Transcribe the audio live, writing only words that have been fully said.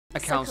A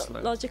counselor.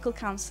 Psychological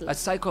counselor. A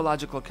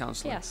psychological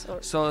counselor. Yes.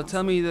 So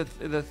tell me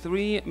the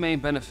three main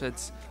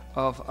benefits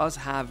of us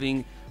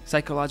having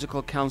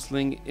psychological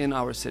counseling in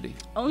our city.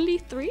 Only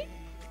three?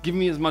 Give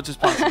me as much as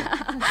possible.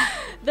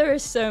 There are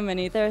so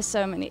many.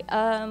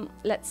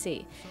 Let's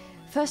see.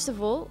 First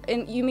of all,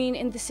 you mean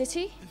in the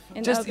city?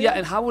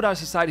 And how would our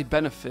society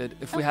benefit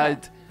if we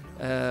had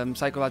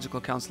psychological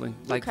counseling,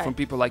 like from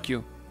people like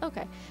you?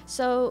 Okay.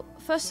 So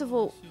first of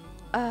all,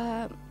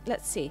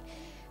 let's see.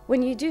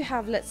 When you do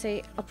have, let's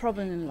say, a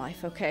problem in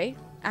life, okay,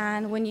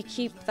 and when you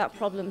keep that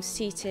problem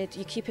seated,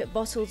 you keep it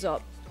bottled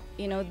up,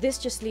 this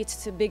just leads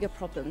to bigger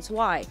problems.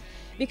 Why?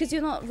 Because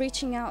you're not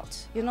reaching out,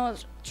 you're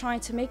not trying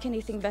to make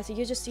anything better,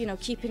 you're just,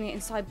 keeping it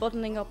inside,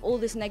 bottling up all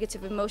this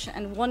negative emotion,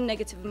 and one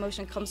negative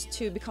emotion comes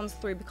two, becomes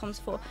three, becomes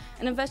four,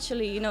 and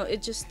eventually,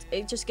 it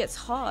just gets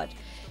hard.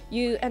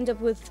 You end up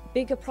with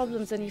bigger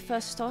problems than you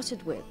first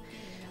started with.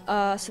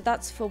 So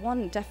that's for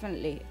one,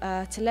 definitely,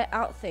 to let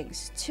out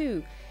things.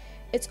 Two,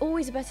 it's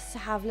always better to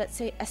have, let's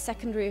say, a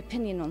secondary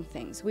opinion on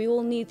things. We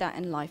all need that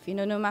in life,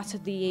 no matter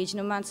the age,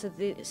 no matter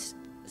the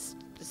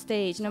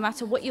stage, no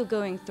matter what you're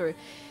going through.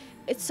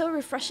 It's so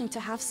refreshing to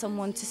have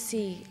someone to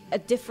see a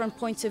different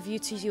point of view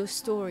to your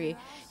story.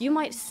 You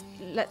might,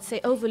 let's say,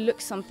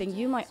 overlook something,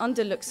 you might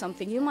underlook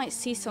something, you might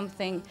see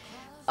something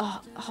a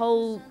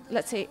whole,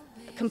 let's say,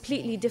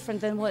 completely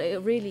different than what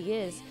it really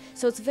is.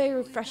 So it's very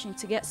refreshing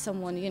to get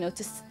someone,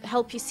 to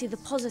help you see the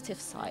positive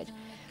side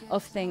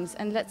of things,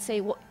 and let's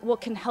say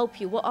what can help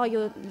you, what are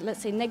your,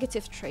 let's say,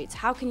 negative traits,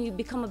 how can you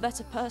become a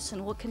better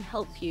person, what can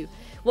help you,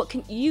 what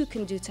you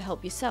can do to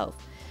help yourself.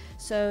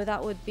 So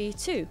that would be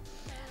two.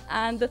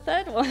 And the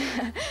third one,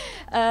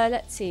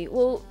 let's see,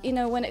 well,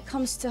 when it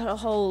comes to the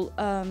whole,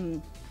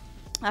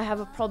 I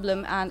have a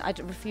problem and I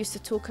refuse to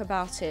talk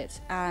about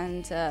it,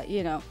 and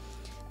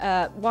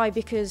why?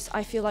 Because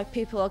I feel like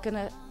people are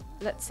gonna,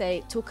 let's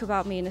say, talk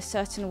about me in a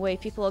certain way,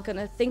 people are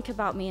gonna think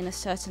about me in a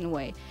certain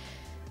way.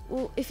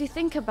 Well, if you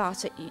think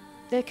about it,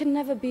 there can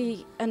never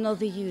be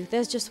another you.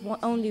 There's just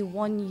only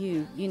one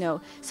you,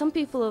 Some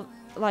people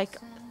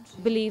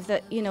believe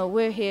that,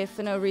 we're here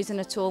for no reason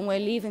at all and we're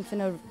leaving for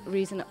no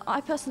reason.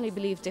 I personally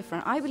believe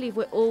different. I believe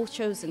we're all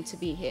chosen to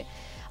be here.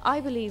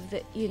 I believe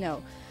that,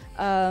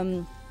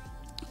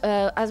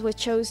 as we're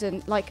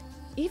chosen,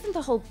 even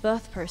the whole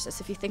birth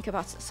process, if you think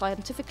about it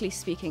scientifically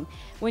speaking,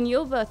 when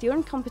you're birth, you're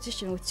in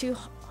competition with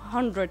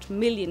 200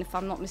 million, if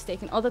I'm not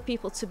mistaken, other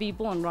people to be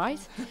born, right?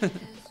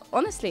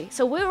 Honestly,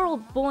 so we're all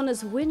born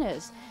as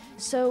winners.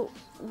 So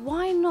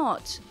why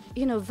not,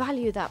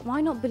 value that?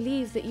 Why not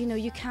believe that,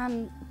 you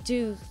can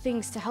do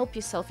things to help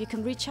yourself? You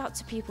can reach out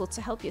to people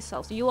to help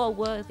yourself. You are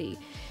worthy,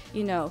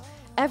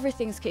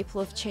 Everything's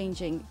capable of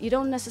changing. You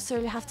don't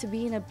necessarily have to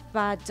be in a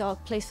bad,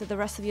 dark place for the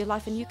rest of your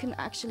life, and you can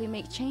actually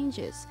make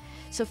changes.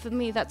 So for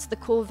me, that's the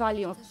core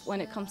value of when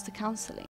it comes to counseling.